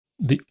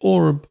The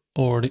ORB,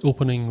 or the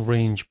Opening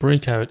Range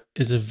Breakout,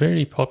 is a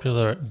very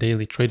popular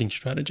daily trading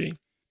strategy.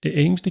 It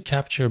aims to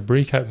capture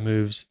breakout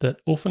moves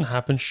that often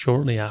happen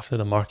shortly after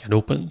the market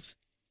opens.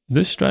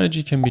 This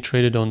strategy can be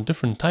traded on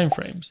different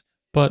timeframes,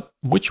 but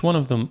which one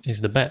of them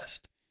is the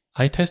best?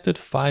 I tested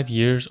 5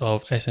 years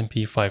of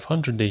S&P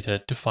 500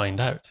 data to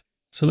find out.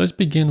 So let's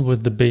begin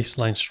with the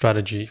baseline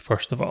strategy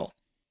first of all.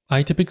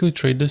 I typically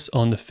trade this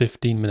on the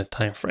 15-minute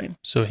time frame.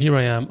 So here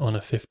I am on a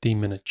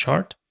 15-minute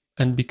chart.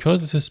 And because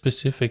this is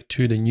specific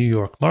to the New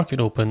York market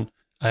open,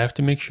 I have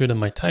to make sure that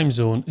my time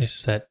zone is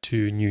set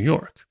to New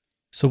York.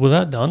 So with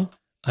that done,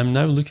 I'm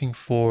now looking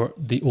for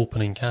the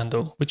opening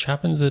candle, which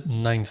happens at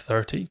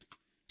 9:30.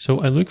 So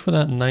I look for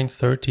that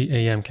 9:30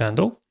 a.m.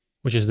 candle,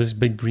 which is this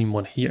big green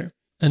one here.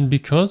 And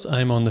because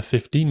I'm on the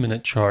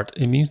 15-minute chart,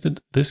 it means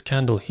that this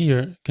candle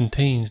here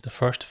contains the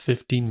first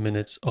 15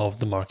 minutes of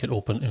the market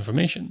open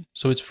information.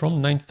 So it's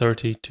from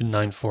 9:30 to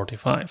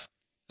 9:45.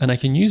 And I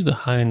can use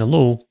the high and the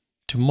low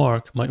to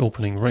mark my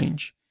opening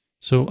range.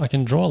 So I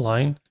can draw a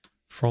line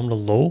from the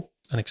low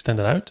and extend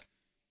it out,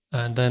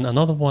 and then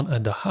another one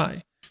at the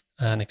high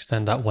and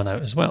extend that one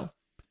out as well.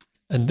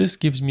 And this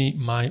gives me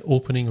my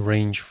opening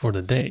range for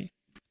the day.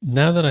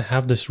 Now that I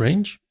have this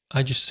range,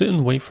 I just sit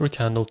and wait for a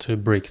candle to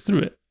break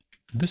through it.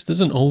 This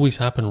doesn't always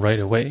happen right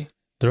away.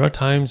 There are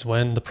times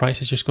when the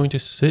price is just going to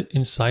sit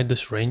inside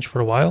this range for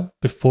a while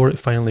before it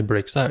finally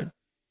breaks out.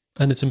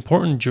 And it's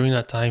important during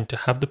that time to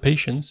have the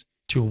patience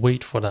to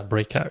wait for that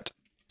breakout.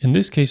 In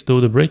this case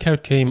though, the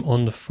breakout came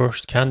on the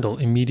first candle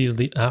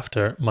immediately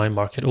after my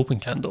market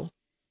open candle.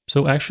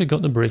 So I actually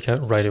got the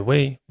breakout right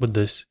away with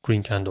this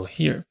green candle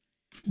here.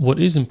 What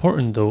is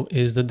important though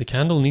is that the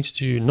candle needs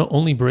to not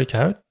only break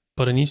out,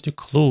 but it needs to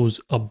close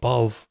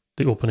above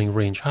the opening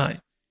range high.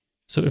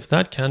 So if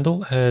that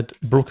candle had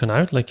broken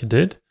out like it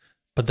did,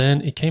 but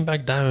then it came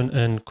back down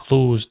and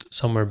closed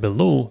somewhere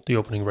below the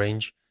opening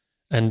range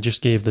and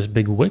just gave this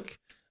big wick,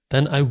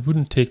 then I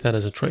wouldn't take that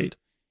as a trade.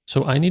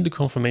 So I need the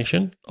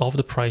confirmation of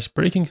the price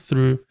breaking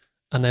through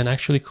and then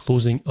actually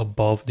closing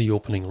above the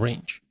opening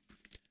range.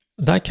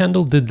 That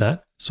candle did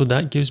that, so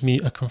that gives me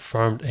a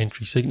confirmed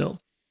entry signal.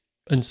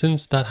 And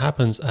since that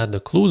happens at the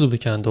close of the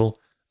candle,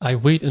 I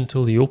wait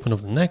until the open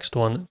of the next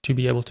one to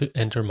be able to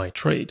enter my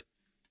trade.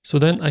 So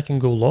then I can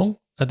go long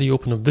at the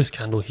open of this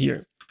candle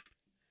here.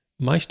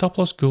 My stop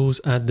loss goes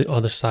at the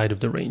other side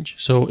of the range.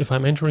 So if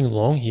I'm entering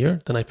long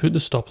here, then I put the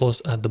stop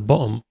loss at the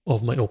bottom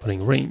of my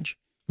opening range,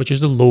 which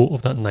is the low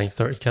of that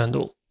 9:30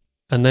 candle.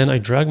 And then I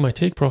drag my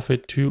take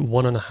profit to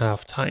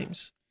 1.5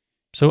 times.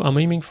 So I'm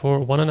aiming for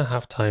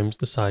 1.5 times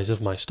the size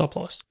of my stop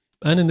loss.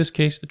 And in this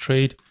case, the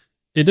trade,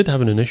 it did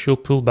have an initial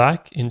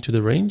pullback into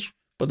the range,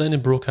 but then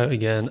it broke out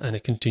again and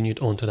it continued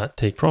onto that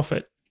take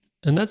profit.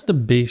 And that's the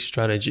base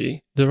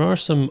strategy. There are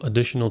some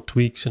additional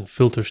tweaks and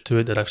filters to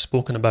it that I've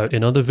spoken about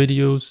in other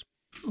videos,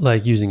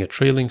 like using a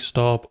trailing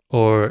stop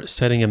or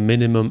setting a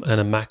minimum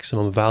and a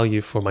maximum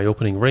value for my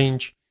opening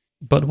range.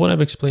 But what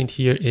I've explained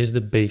here is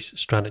the base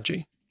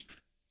strategy.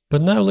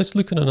 But now let's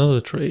look at another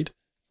trade.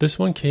 This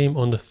one came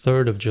on the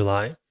 3rd of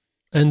July,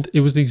 and it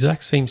was the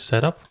exact same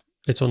setup.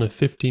 It's on a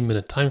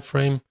 15-minute time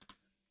frame.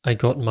 I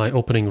got my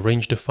opening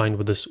range defined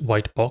with this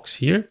white box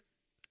here.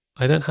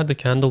 I then had the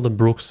candle that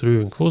broke through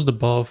and closed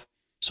above,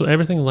 so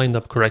everything lined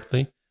up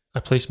correctly. I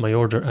placed my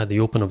order at the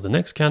open of the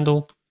next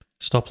candle.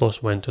 Stop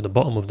loss went to the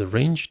bottom of the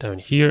range down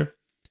here,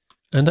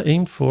 and I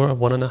aimed for a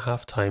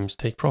 1.5 times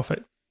take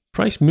profit.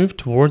 Price moved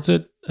towards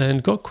it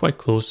and got quite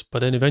close, but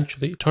then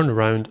eventually it turned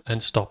around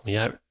and stopped me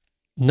out.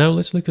 Now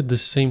let's look at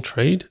this same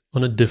trade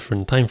on a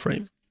different time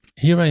frame.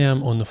 Here I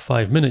am on the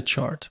 5-minute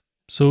chart.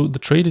 So the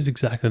trade is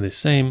exactly the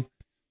same,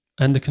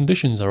 and the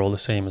conditions are all the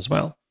same as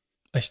well.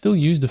 I still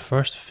use the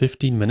first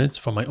 15 minutes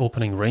for my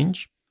opening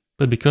range,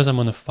 but because I'm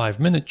on a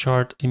 5-minute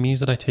chart, it means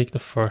that I take the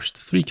first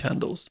 3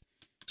 candles.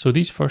 So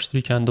these first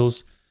 3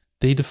 candles,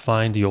 they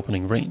define the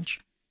opening range.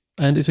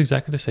 And it's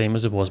exactly the same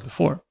as it was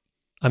before.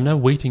 I'm now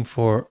waiting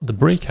for the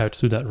breakout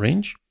through that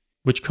range,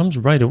 which comes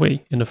right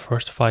away in the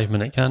first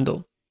 5-minute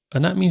candle.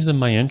 And that means that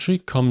my entry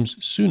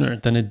comes sooner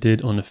than it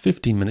did on the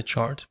 15-minute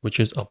chart, which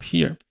is up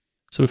here.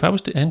 So if I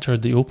was to enter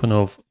the open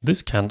of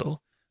this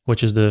candle,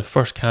 which is the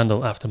first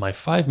candle after my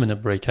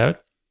 5-minute breakout,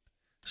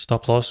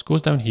 stop loss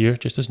goes down here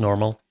just as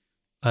normal,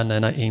 and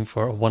then I aim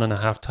for a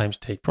 1.5 times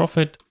take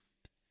profit.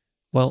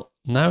 Well,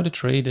 now the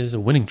trade is a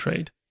winning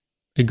trade.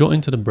 It got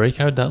into the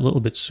breakout that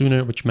little bit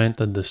sooner, which meant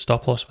that the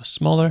stop loss was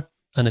smaller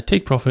and the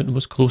take profit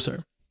was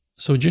closer.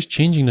 So just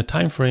changing the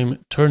time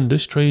frame turned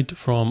this trade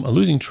from a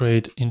losing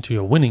trade into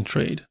a winning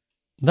trade.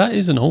 That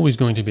isn't always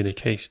going to be the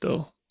case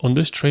though. On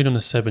this trade on the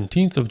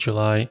 17th of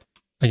July,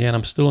 again,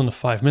 I'm still on the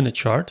 5-minute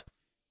chart.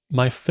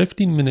 My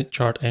 15-minute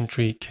chart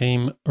entry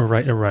came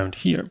right around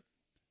here,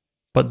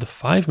 but the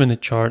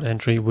 5-minute chart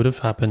entry would have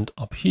happened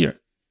up here.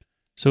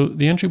 So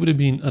the entry would have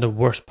been at a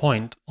worse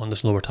point on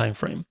this lower time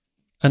frame.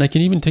 And I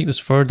can even take this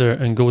further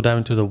and go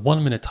down to the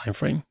 1-minute time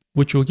frame,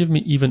 which will give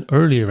me even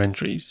earlier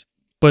entries.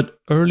 But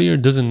earlier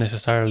doesn't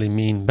necessarily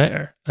mean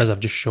better, as I've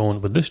just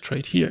shown with this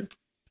trade here.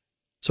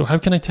 So how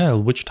can I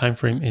tell which time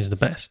frame is the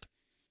best?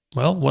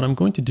 Well, what I'm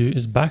going to do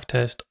is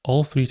backtest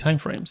all three time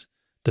frames,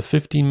 the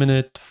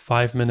 15-minute,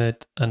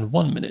 5-minute, and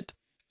 1-minute.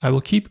 I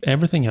will keep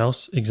everything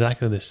else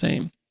exactly the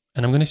same,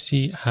 and I'm going to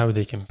see how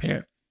they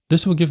compare.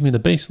 This will give me the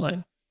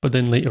baseline, but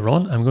then later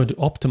on, I'm going to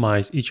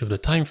optimize each of the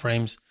time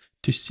frames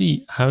to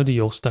see how they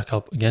all stack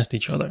up against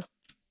each other.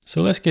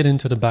 So let's get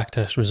into the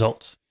backtest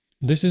results.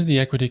 This is the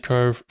equity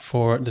curve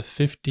for the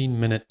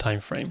 15-minute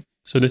time frame.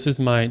 So this is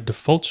my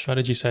default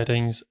strategy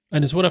settings,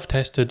 and it's what I've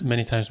tested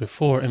many times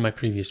before in my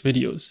previous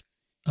videos.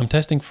 I'm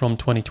testing from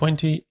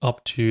 2020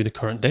 up to the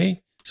current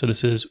day. So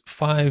this is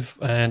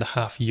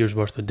 5.5 years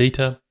worth of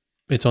data.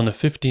 It's on a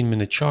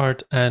 15-minute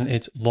chart and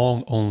it's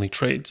long only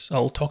trades.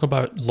 I'll talk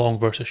about long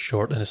versus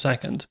short in a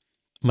second.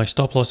 My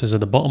stop loss is at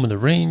the bottom of the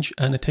range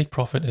and the take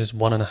profit is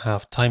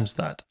 1.5 times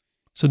that.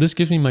 So this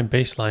gives me my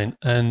baseline,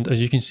 and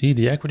as you can see,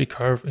 the equity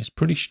curve is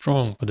pretty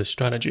strong for this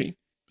strategy.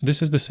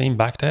 This is the same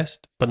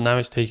backtest, but now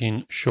it's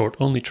taking short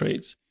only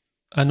trades.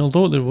 And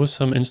although there was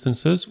some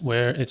instances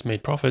where it's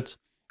made profits,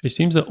 it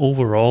seems that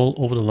overall,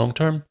 over the long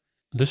term,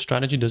 this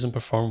strategy doesn't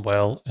perform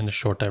well in the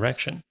short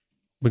direction.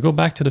 We go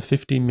back to the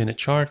 15-minute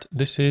chart.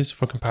 This is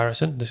for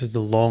comparison. This is the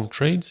long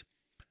trades.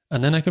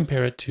 And then I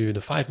compare it to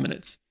the 5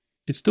 minutes.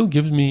 It still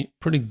gives me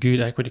pretty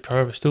good equity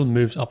curve. It still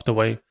moves up the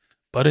way,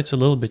 but it's a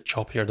little bit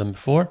choppier than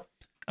before.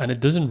 And it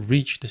doesn't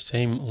reach the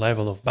same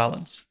level of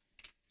balance.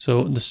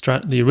 So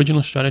the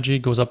original strategy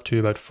goes up to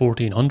about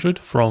 1400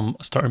 from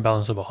a starting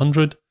balance of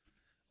 100.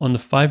 On the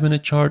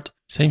 5-minute chart,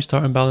 same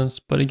starting balance,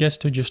 but it gets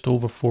to just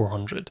over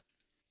 400.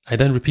 I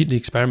then repeat the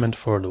experiment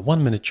for the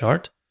 1-minute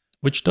chart,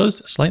 which does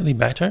slightly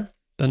better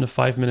than the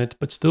 5-minute,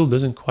 but still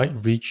doesn't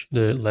quite reach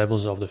the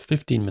levels of the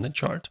 15-minute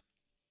chart.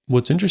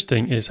 What's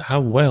interesting is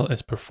how well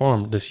it's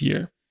performed this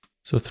year.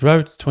 So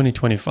throughout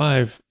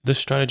 2025, this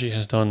strategy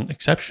has done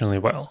exceptionally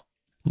well.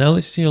 Now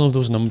let's see all of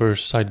those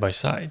numbers side by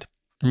side.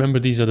 Remember,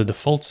 these are the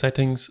default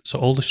settings, so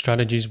all the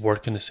strategies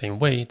work in the same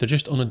way, they're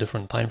just on a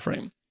different time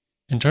frame.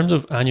 In terms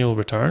of annual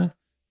return,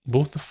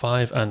 both the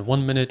 5 and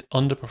 1 minute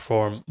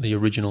underperform the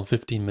original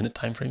 15-minute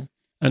time frame,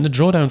 and the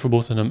drawdown for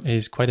both of them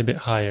is quite a bit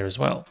higher as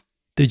well.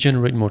 They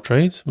generate more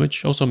trades,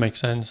 which also makes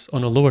sense.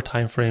 On a lower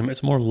time frame,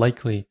 it's more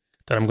likely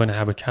that I'm going to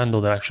have a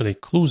candle that actually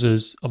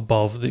closes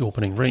above the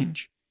opening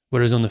range.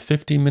 Whereas on the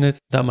 15-minute,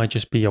 that might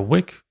just be a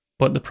wick,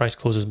 but the price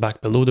closes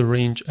back below the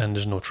range and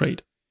there's no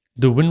trade.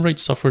 The win rate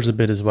suffers a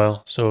bit as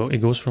well, so it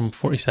goes from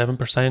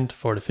 47%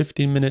 for the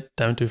 15-minute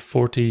down to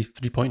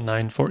 43.9,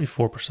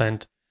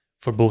 44%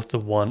 for both the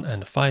 1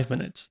 and the 5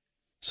 minutes.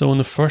 So on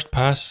the first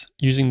pass,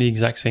 using the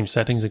exact same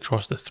settings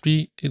across the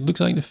three, it looks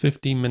like the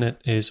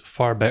 15-minute is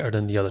far better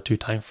than the other two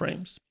time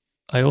frames.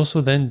 I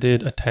also then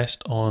did a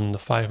test on the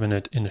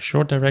 5-minute in the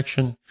short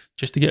direction,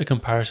 just to get a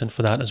comparison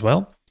for that as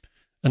well.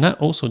 And that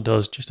also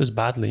does just as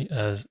badly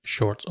as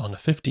shorts on the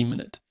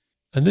 15-minute.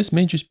 And this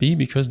may just be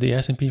because the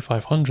S&P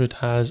 500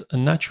 has a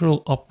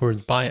natural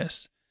upward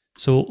bias.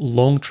 So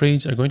long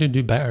trades are going to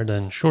do better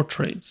than short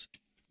trades.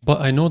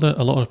 But I know that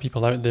a lot of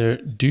people out there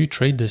do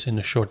trade this in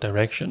the short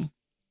direction.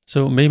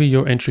 So maybe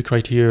your entry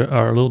criteria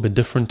are a little bit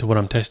different to what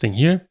I'm testing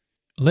here.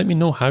 Let me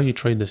know how you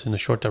trade this in the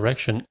short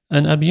direction,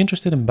 and I'd be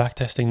interested in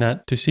backtesting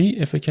that to see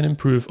if it can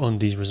improve on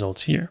these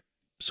results here.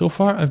 So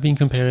far, I've been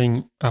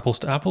comparing apples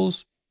to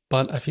apples,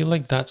 but I feel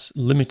like that's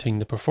limiting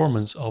the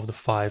performance of the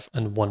 5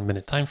 and 1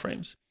 minute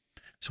timeframes.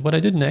 So what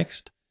I did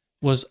next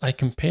was I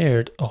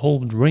compared a whole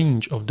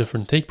range of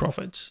different take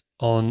profits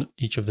on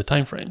each of the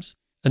timeframes.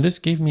 And this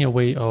gave me a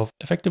way of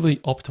effectively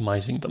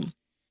optimizing them.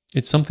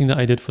 It's something that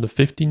I did for the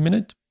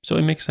 15-minute, so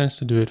it makes sense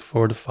to do it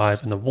for the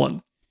 5 and the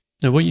 1.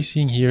 Now what you're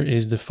seeing here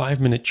is the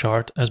 5-minute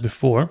chart as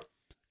before,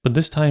 but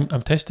this time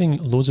I'm testing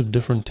loads of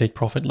different take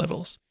profit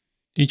levels.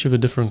 Each of the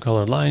different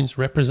color lines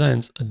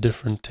represents a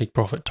different take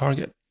profit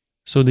target.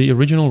 So the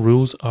original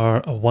rules are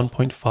a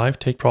 1.5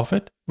 take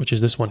profit, which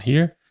is this one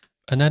here,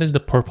 and that is the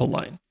purple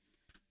line.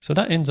 So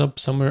that ends up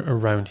somewhere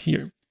around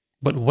here.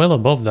 But well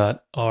above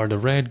that are the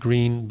red,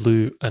 green,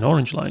 blue, and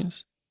orange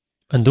lines.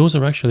 And those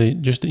are actually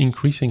just the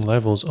increasing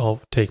levels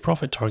of take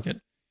profit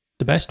target.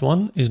 The best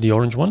one is the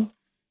orange one,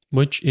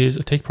 which is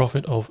a take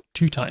profit of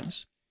 2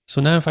 times. So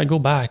now if I go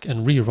back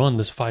and rerun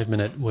this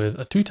 5-minute with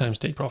a 2 times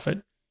take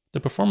profit, the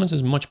performance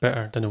is much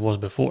better than it was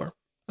before.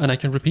 And I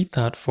can repeat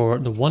that for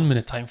the 1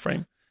 minute time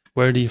frame,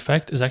 where the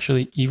effect is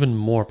actually even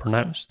more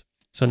pronounced.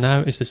 So now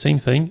it's the same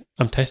thing.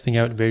 I'm testing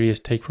out various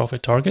take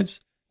profit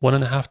targets.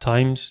 1.5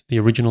 times the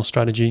original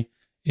strategy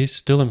is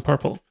still in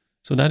purple.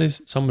 So that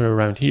is somewhere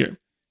around here.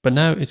 But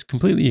now it's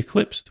completely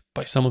eclipsed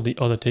by some of the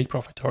other take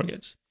profit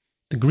targets.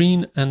 The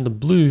green and the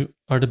blue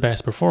are the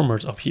best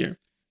performers up here.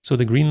 So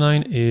the green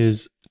line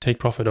is take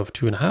profit of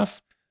 2.5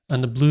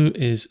 and the blue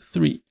is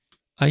 3.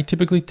 I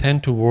typically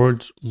tend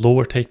towards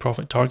lower take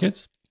profit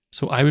targets,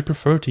 so I would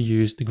prefer to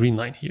use the green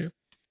line here.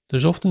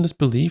 There's often this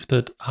belief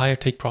that higher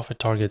take profit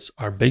targets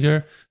are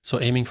bigger,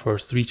 so aiming for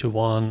 3 to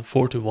 1,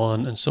 4 to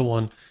 1, and so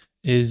on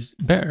is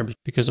better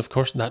because of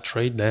course that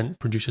trade then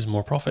produces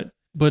more profit.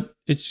 But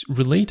it's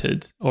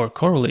related or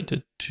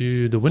correlated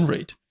to the win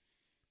rate.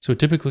 So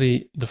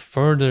typically the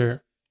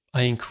further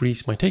I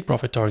increase my take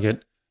profit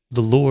target,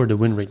 the lower the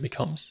win rate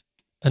becomes.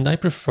 and I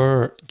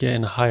prefer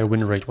getting a higher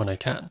win rate when I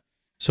can.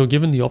 So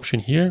given the option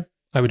here,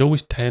 I would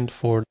always tend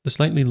for the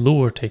slightly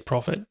lower take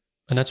profit,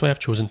 and that's why I've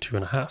chosen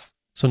 2.5.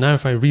 So now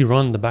if I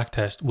rerun the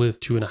backtest with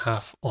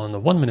 2.5 on the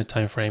 1 minute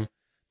time frame,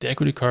 the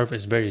equity curve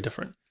is very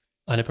different,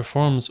 and it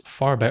performs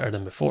far better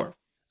than before.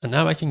 And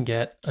now I can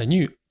get a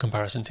new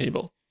comparison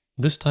table.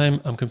 This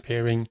time I'm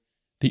comparing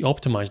the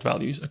optimized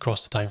values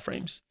across the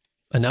timeframes.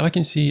 And now I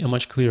can see a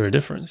much clearer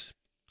difference.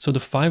 So the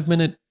 5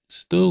 minute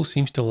still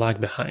seems to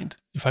lag behind.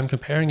 If I'm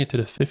comparing it to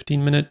the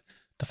 15 minute,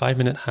 the 5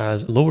 minute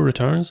has lower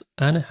returns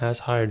and it has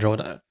higher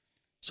drawdown.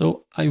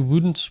 So I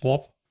wouldn't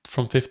swap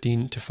from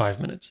 15 to 5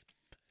 minutes.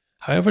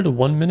 However, the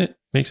 1 minute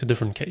makes a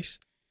different case.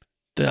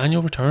 The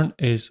annual return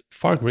is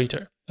far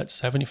greater at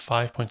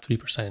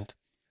 75.3%.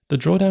 The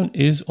drawdown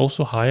is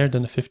also higher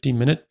than the 15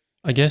 minute.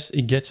 I guess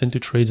it gets into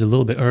trades a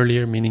little bit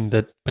earlier, meaning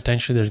that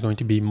potentially there's going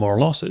to be more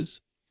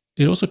losses.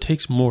 It also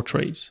takes more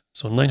trades.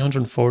 So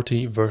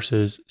 940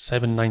 versus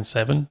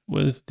 797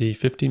 with the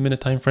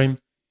 15-minute time frame.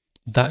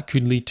 That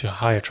could lead to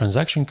higher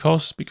transaction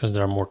costs because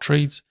there are more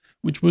trades,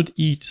 which would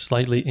eat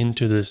slightly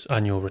into this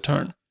annual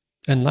return.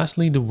 And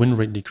lastly, the win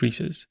rate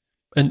decreases.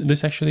 And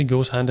this actually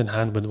goes hand in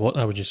hand with what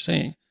I was just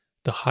saying.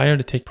 The higher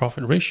the take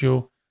profit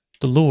ratio,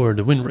 the lower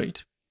the win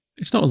rate.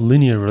 It's not a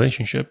linear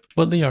relationship,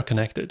 but they are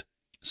connected.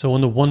 So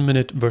on the 1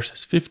 minute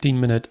versus 15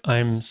 minute,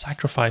 I'm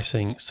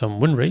sacrificing some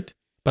win rate,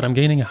 but I'm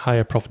gaining a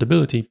higher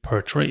profitability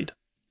per trade.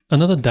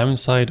 Another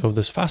downside of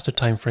this faster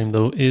time frame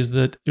though is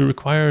that it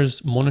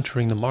requires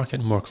monitoring the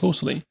market more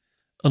closely,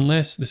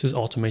 unless this is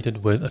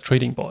automated with a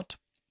trading bot.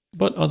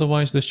 But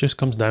otherwise, this just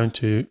comes down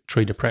to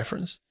trader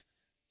preference.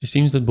 It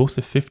seems that both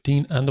the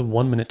 15 and the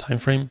 1 minute time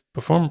frame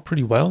perform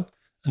pretty well,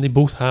 and they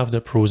both have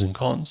their pros and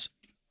cons.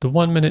 The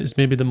 1 minute is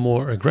maybe the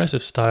more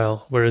aggressive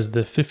style, whereas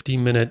the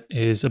 15 minute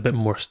is a bit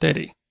more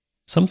steady.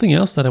 Something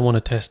else that I want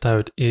to test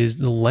out is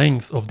the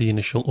length of the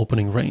initial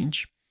opening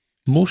range.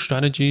 Most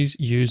strategies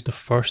use the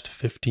first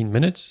 15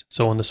 minutes.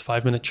 So on this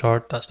 5 minute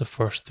chart, that's the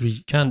first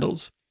 3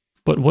 candles.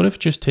 But what if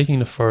just taking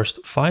the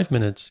first 5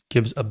 minutes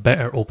gives a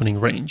better opening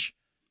range?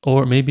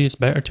 Or maybe it's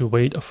better to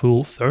wait a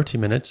full 30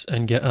 minutes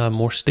and get a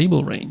more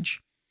stable range.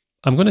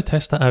 I'm going to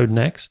test that out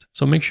next,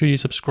 so make sure you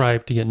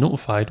subscribe to get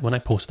notified when I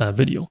post that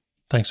video.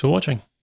 Thanks for watching.